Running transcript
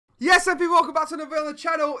Yes, everybody, welcome back to another video on the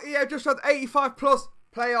channel. EA just had 85 plus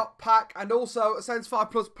player pack and also a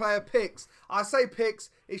 75 plus player picks. I say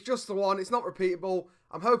picks, it's just the one, it's not repeatable.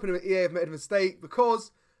 I'm hoping that EA have made a mistake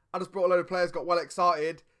because I just brought a load of players, got well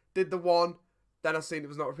excited, did the one, then I seen it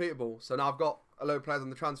was not repeatable. So now I've got a load of players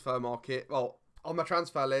on the transfer market, well, on my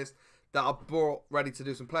transfer list that I brought ready to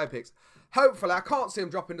do some player picks. Hopefully, I can't see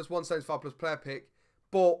them dropping just one 75 plus player pick,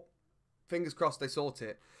 but fingers crossed they sort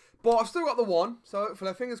it. But I've still got the one, so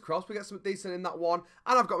hopefully, fingers crossed, we get something decent in that one.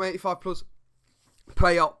 And I've got my 85 plus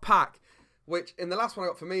player pack, which in the last one I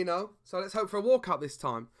got Firmino. So let's hope for a walkout this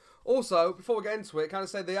time. Also, before we get into it, kind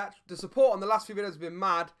of say the support on the last few videos has been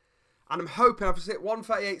mad. And I'm hoping, I've just hit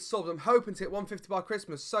 138 subs, I'm hoping to hit 150 by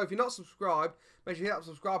Christmas. So if you're not subscribed, make sure you hit that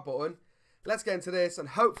subscribe button. Let's get into this and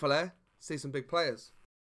hopefully see some big players.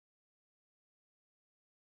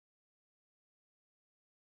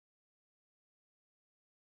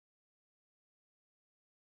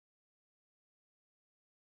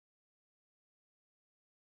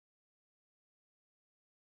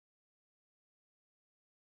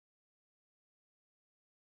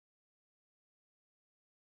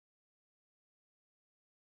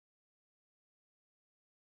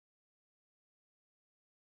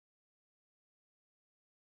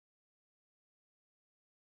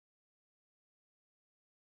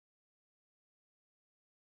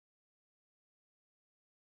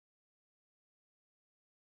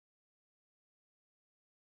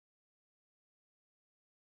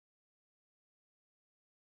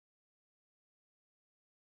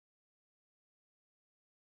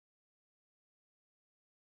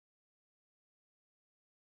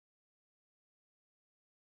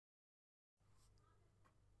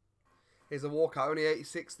 Here's a walkout, only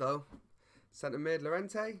 86 though. Centre mid,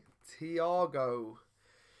 Llorente, Thiago.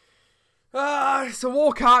 It's a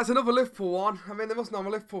walkout, it's another Liverpool one. I mean, they must know I'm a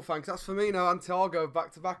Liverpool fan because that's Firmino and Thiago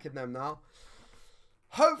back to back in them now.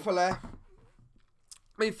 Hopefully, I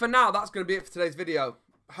mean, for now, that's going to be it for today's video.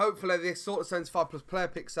 Hopefully, this sort of sends 5 plus player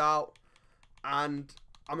picks out. And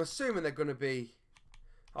I'm assuming they're going to be,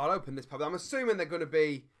 I'll open this probably. I'm assuming they're going to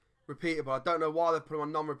be repeatable. I don't know why they put them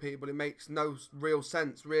on non-repeatable. It makes no real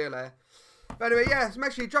sense, really. But anyway, yeah, so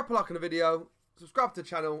make sure you drop a like on the video, subscribe to the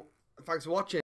channel, and thanks for watching.